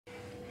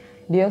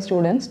Dear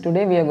students,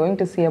 today we are going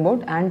to see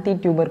about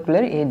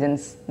anti-tubercular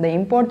agents. The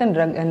important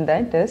drug in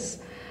that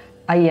is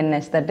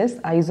INH, that is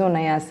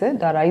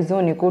isoniazid or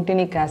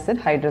isonicotinic acid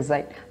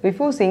hydrazide.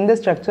 Before seeing the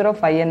structure of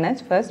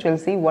INH, first we'll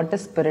see what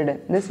is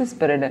pyridine. This is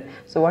pyridine.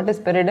 So what is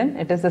pyridine?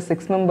 It is a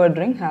 6-membered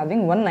ring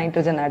having one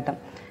nitrogen atom.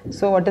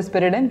 So what is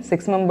pyridine?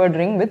 6-membered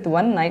ring with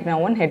one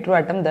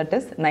heteroatom, that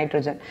is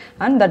nitrogen,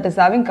 and that is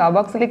having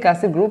carboxylic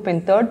acid group in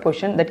third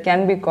position that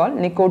can be called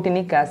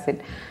nicotinic acid.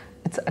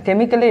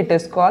 Chemically it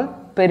is called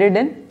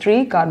pyridine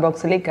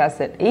 3-carboxylic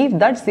acid. If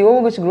that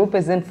COOH group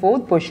is in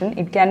fourth position,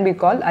 it can be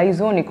called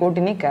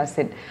isonicotinic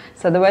acid.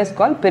 So otherwise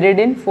called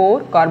pyridine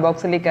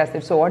 4-carboxylic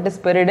acid. So what is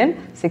pyridine?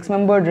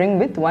 6-membered ring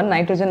with one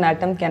nitrogen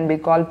atom can be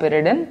called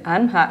pyridine,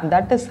 and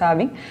that is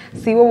having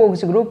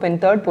COOH group in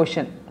third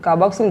position.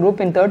 Carboxyl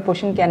group in third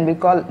position can be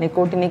called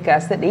nicotinic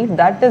acid. If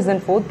that is in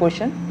fourth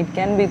position, it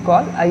can be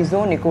called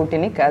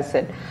isonicotinic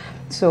acid.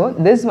 So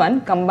this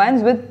one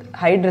combines with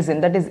hydrazine,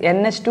 that is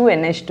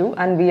NH2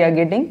 and we are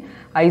getting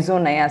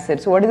isoniazid.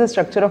 So what is the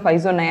structure of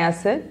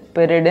isoniazid?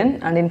 Pyridine,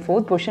 and in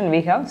fourth position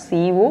we have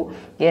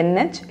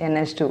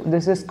CONH2.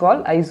 This is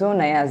called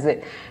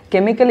isoniazid.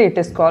 Chemically it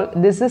is called,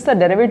 this is the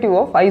derivative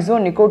of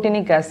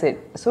isonicotinic acid.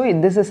 So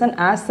this is an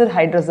acid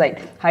hydrazide.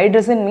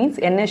 Hydrazine means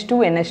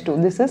NH2.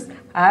 This is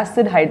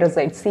acid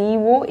hydrazide,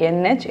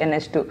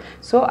 CONH2.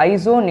 So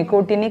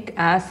isonicotinic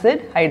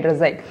acid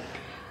hydrazide.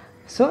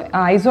 So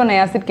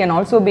isoniazid can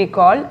also be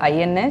called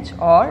INH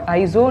or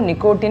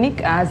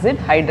isonicotinic acid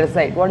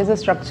hydrazide. What is the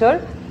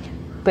structure?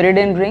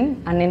 Pyridine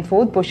ring, and in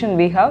fourth position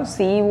we have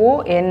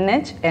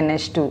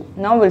CONH2.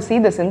 Now we'll see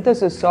the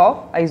synthesis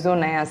of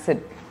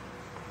isoniazid.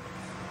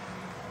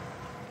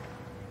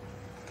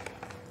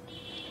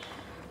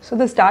 So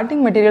the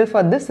starting material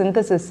for this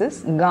synthesis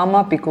is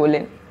gamma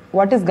picoline.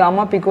 What is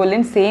gamma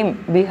picoline?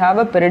 Same, we have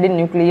a pyridine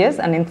nucleus,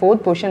 and in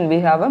fourth position we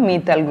have a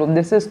methyl group.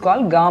 This is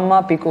called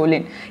gamma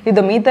picoline. If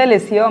the methyl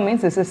is here,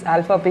 means this is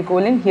alpha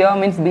picoline, here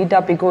means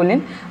beta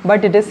picoline,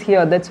 but it is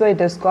here, that's why it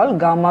is called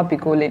gamma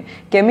picoline.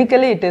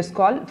 Chemically it is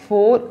called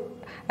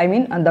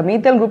the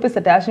methyl group is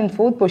attached in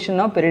fourth position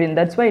of pyridine,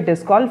 that's why it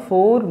is called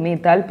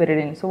 4-methyl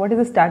pyridine. So what is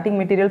the starting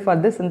material for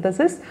this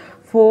synthesis?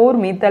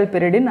 4-methyl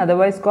pyridine,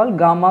 otherwise called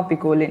gamma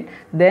picoline.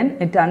 Then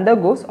it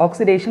undergoes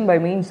oxidation by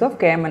means of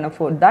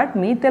KMnO4. That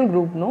methyl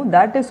group,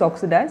 that is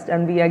oxidized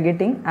and we are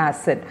getting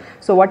acid.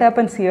 So what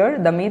happens here?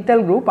 The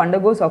methyl group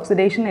undergoes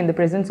oxidation in the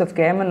presence of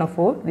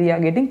KMnO4. We are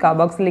getting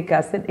carboxylic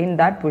acid in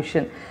that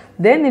position.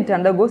 Then it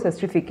undergoes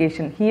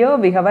esterification. Here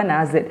we have an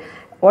acid.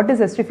 What is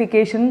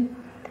esterification?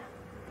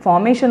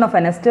 Formation of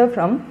an ester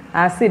from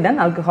acid and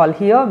alcohol.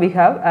 Here we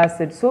have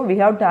acid, so we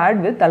have to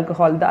add with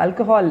alcohol. The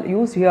alcohol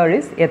used here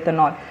is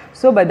ethanol.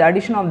 So by the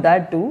addition of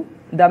that too,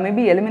 there may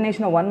be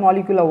elimination of one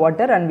molecule of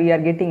water and we are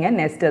getting an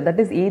ester, that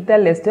is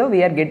ethyl ester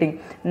we are getting.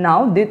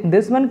 Now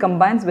this one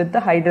combines with the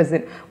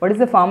hydrazine. What is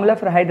the formula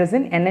for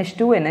hydrazine?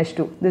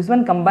 NH2. This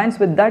one combines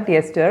with that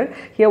ester.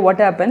 Here what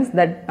happens,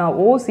 that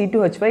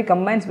OC2H5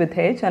 combines with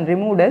H and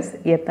removed as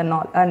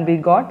ethanol, and we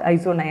got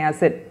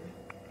isoniazid.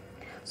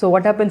 So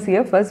what happens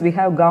here? First we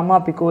have gamma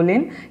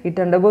picoline, it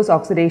undergoes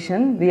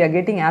oxidation, we are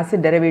getting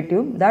acid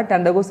derivative, that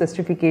undergoes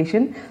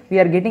esterification, we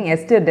are getting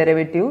ester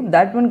derivative,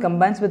 that one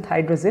combines with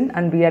hydrazine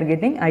and we are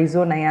getting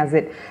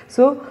isoniazid.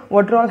 So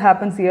what all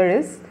happens here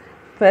is,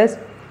 first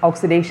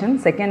oxidation,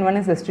 second one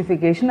is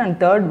esterification, and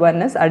third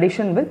one is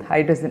addition with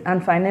hydrazine,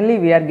 and finally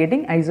we are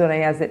getting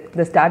isoniazid.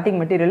 The starting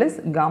material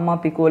is gamma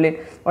picoline.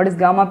 What is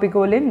gamma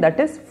picoline? That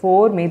is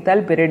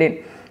 4-methyl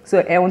pyridine.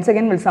 So once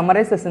again we'll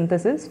summarize the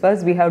synthesis.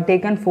 First we have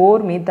taken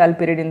 4-methyl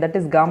pyridine, that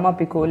is gamma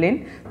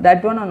picoline.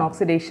 That one on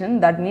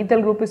oxidation, that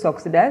methyl group is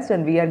oxidized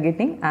and we are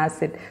getting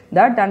acid.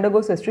 That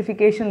undergoes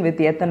esterification with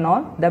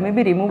ethanol. There may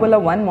be removal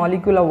of one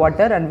molecule of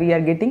water and we are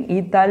getting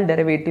ethyl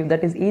derivative,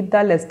 that is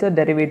ethyl ester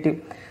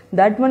derivative.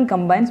 That one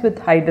combines with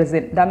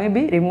hydrazine. There may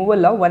be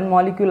removal of one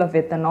molecule of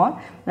ethanol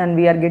and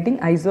we are getting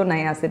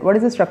isoniazid. What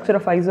is the structure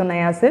of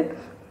isoniazid?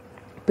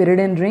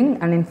 Pyridine ring,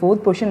 and in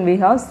fourth position we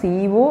have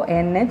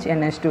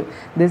CONH2.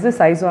 This is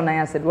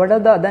isoniazid. What are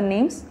the other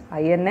names?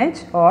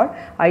 INH or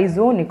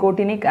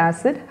isonicotinic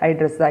acid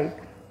hydrazide.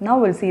 Now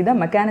we'll see the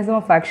mechanism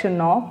of action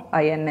of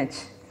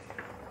INH.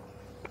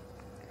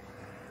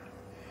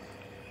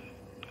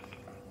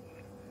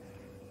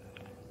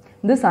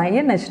 This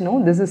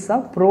INH, this is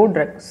a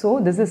prodrug, so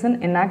this is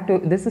an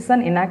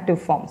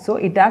inactive form, so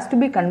it has to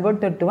be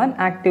converted to an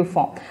active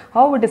form.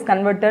 How it is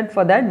converted?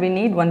 For that we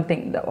need one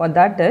thing,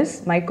 that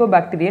is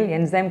mycobacterial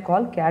enzyme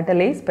called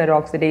catalase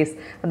peroxidase,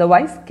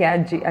 otherwise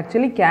CATG.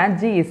 Actually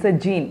CATG is a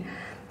gene.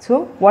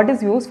 So what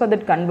is used for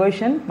that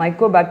conversion?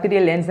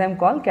 Mycobacterial enzyme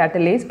called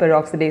catalase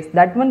peroxidase.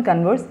 That one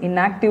converts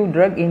inactive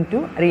drug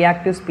into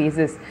reactive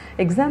species.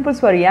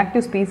 Examples for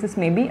reactive species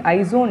may be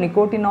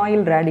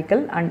isonicotinoyl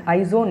radical and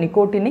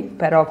isonicotinic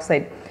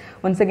peroxide.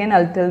 Once again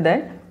I'll tell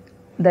that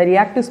the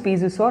reactive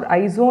species are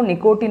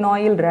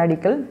isonicotinoyl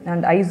radical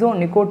and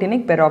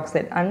isonicotinic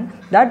peroxide, and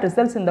that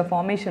results in the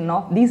formation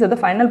of, these are the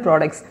final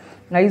products,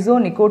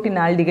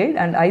 isonicotinaldehyde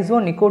and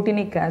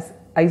isonicotinic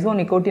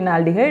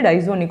isonicotinaldehyde,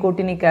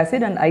 isonicotinic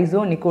acid and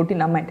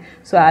isonicotinamide.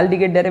 So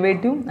aldehyde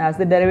derivative,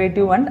 acid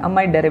derivative and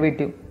amide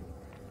derivative.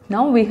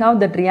 Now we have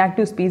that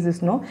reactive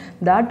species no,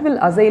 that will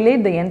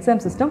acylate the enzyme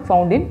system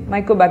found in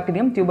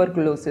Mycobacterium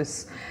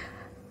tuberculosis.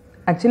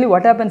 Actually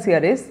what happens here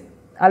is,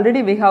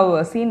 already we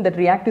have seen that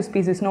reactive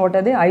species no, what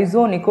are they?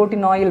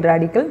 Isonicotinoyl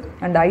radical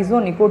and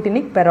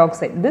isonicotinic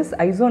peroxide. This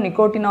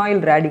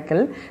isonicotinoyl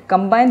radical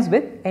combines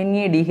with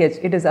NADH.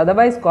 It is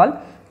otherwise called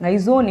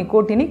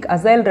isonicotinic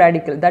acyl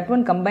radical. That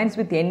one combines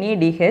with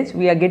NADH,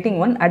 we are getting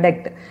one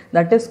adduct,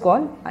 that is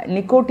called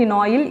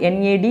nicotinoyl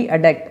NAD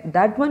adduct.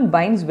 That one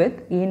binds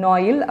with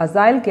enoyl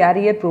acyl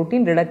carrier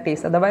protein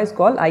reductase, otherwise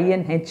called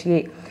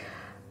INHA.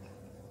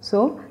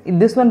 So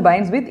this one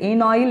binds with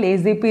enoyl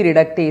AZP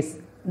reductase.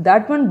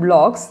 That one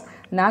blocks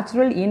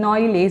natural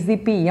enoyl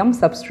AZP-M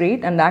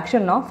substrate and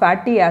action of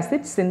fatty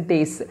acid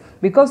synthase.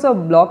 Because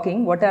of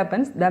blocking, what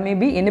happens? There may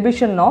be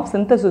inhibition of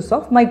synthesis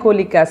of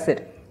mycolic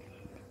acid.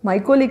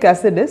 Mycolic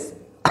acid is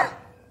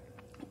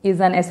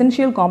an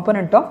essential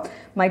component of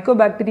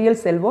mycobacterial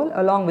cell wall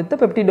along with the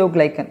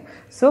peptidoglycan.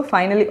 So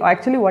finally,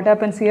 actually what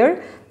happens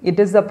here? It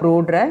is a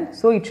prodrug,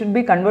 so it should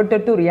be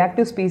converted to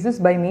reactive species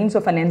by means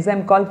of an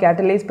enzyme called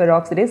catalase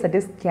peroxidase, that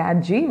is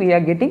CatG. We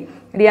are getting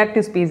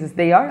reactive species.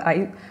 They are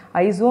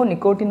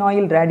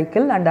isonicotinoyl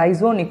radical and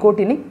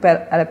isonicotinic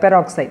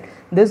peroxide.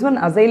 This one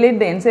acylate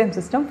the enzyme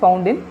system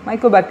found in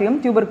Mycobacterium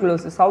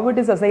tuberculosis. How it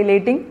is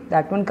acylating?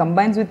 That one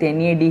combines with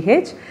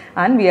NADH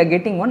and we are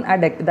getting one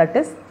adduct, that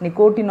is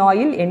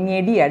nicotinoyl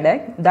NAD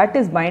adduct, that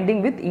is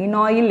binding with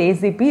enoyl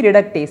AZP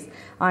reductase,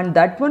 and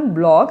that one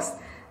blocks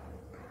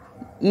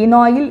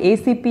enoyl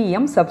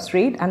ACP-M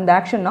substrate and the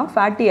action of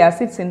fatty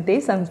acid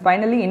synthase and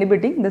finally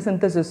inhibiting the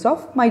synthesis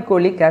of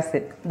mycolic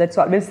acid. That's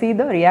all. We'll see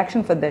the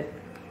reaction for that.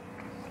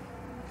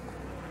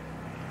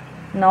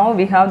 Now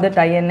we have that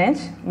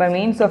INH by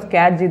means of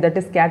CatG, that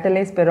is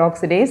catalase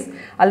peroxidase.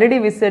 Already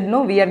we said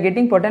no, we are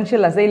getting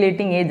potential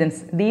acylating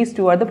agents. These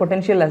two are the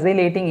potential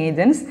acylating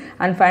agents,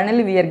 and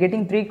finally we are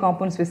getting three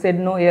compounds we said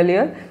no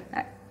earlier.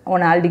 On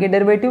aldehyde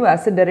derivative,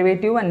 acid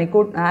derivative and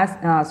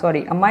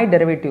amide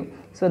derivative.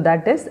 So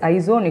that is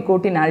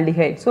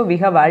isonicotinaldehyde. So we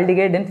have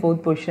aldehyde in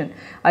fourth position,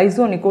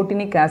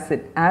 isonicotinic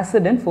acid,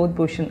 acid in fourth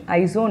position,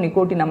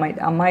 isonicotinamide,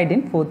 amide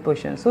in fourth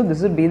position. So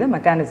this would be the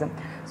mechanism.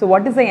 So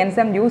what is the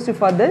enzyme used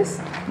for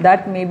this?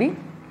 That may be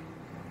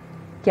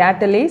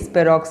catalase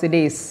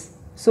peroxidase.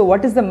 So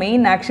what is the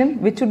main action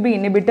which would be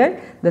inhibited?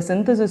 The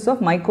synthesis of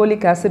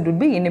mycolic acid would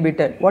be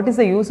inhibited. What is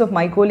the use of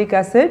mycolic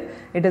acid?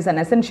 It is an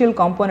essential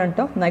component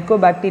of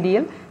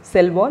mycobacterial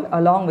cell wall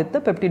along with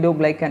the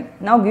peptidoglycan.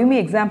 Now give me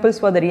examples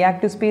for the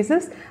reactive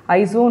species: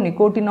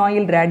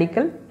 isonicotinoyl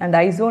radical and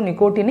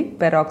isonicotinic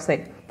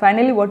peroxide.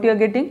 Finally what you are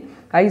getting?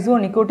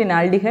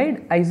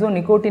 Isonicotinaldehyde,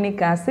 isonicotinic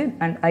acid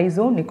and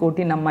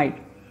isonicotinamide.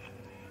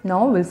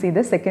 Now we will see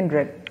the second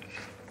drug.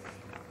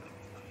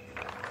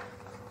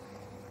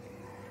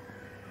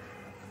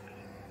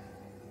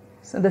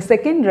 So the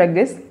second drug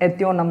is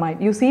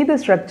ethionamide. You see the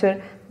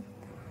structure.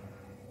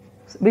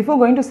 Before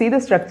going to see the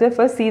structure,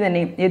 first see the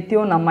name,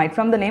 ethionamide.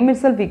 From the name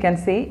itself we can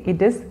say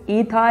it is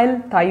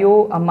ethyl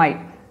thioamide.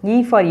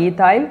 E for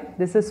ethyl,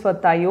 this is for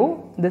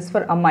thio, this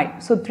for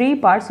amide. So three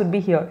parts would be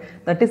here.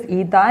 That is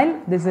ethyl,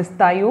 this is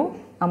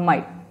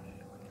thioamide.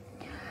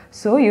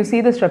 So you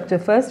see the structure.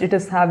 First it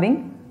is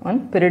having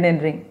one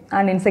pyridine ring,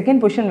 and in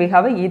second position we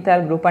have a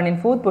ethyl group, and in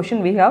fourth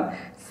position we have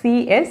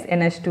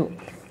CSNH2.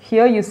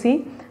 Here you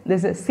see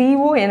this is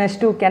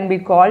CONH2 can be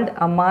called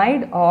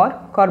amide or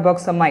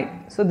carboxamide.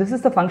 So this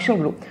is the functional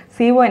group.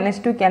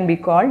 CONH2 can be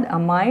called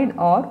amide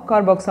or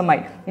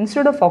carboxamide.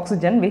 Instead of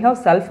oxygen we have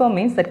sulfur,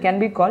 means that can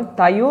be called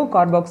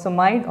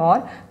thiocarboxamide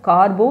or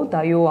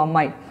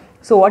carbothioamide.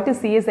 So what is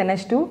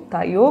CSNH2?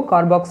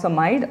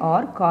 Thiocarboxamide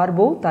or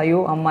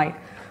carbothioamide.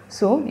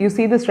 So you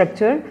see the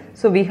structure.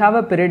 So we have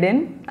a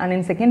pyridine, and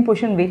in second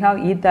position we have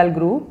ethyl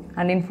group,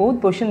 and in fourth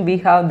position we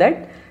have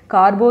that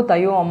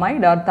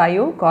carbothioamide or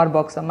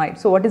thiocarboxamide.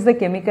 So what is the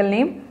chemical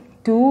name?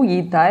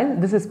 2-ethyl,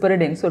 this is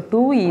pyridine. So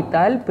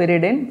 2-ethyl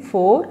pyridine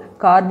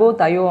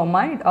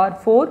 4-carbothioamide or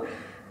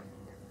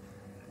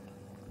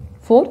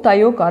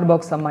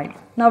 4-thiocarboxamide.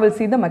 Now we will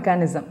see the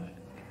mechanism.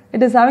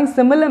 It is having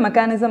similar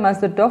mechanism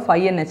as that of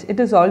INH. It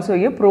is also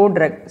a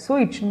prodrug, so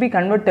it should be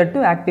converted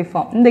to active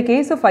form. In the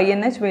case of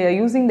INH, we are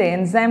using the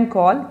enzyme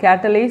called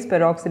catalase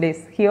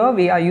peroxidase. Here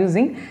we are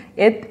using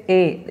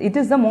ETH-A. It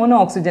is the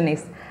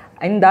monooxygenase.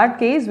 In that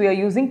case, we are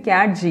using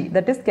CatG,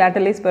 that is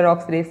catalase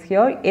peroxidase.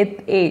 Here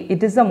ETH-A,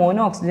 it is the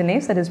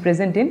monooxygenase that is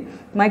present in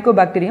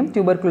Mycobacterium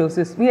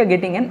tuberculosis. We are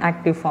getting an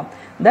active form.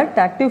 That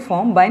active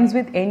form binds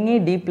with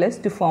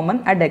NAD+ to form an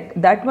adduct.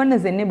 That one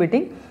is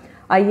inhibiting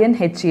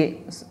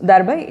INHA,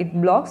 thereby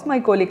it blocks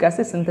mycolic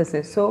acid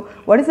synthesis. So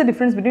what is the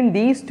difference between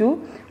these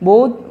two?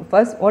 Both,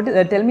 first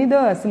tell me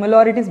the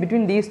similarities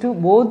between these two.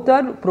 Both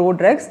are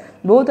prodrugs,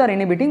 both are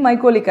inhibiting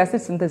mycolic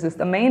acid synthesis.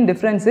 The main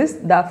difference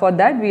is that for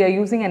that we are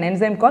using an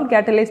enzyme called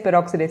catalase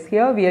peroxidase.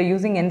 Here we are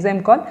using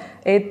enzyme called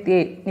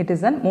ETH-A. It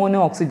is an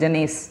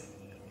monooxygenase.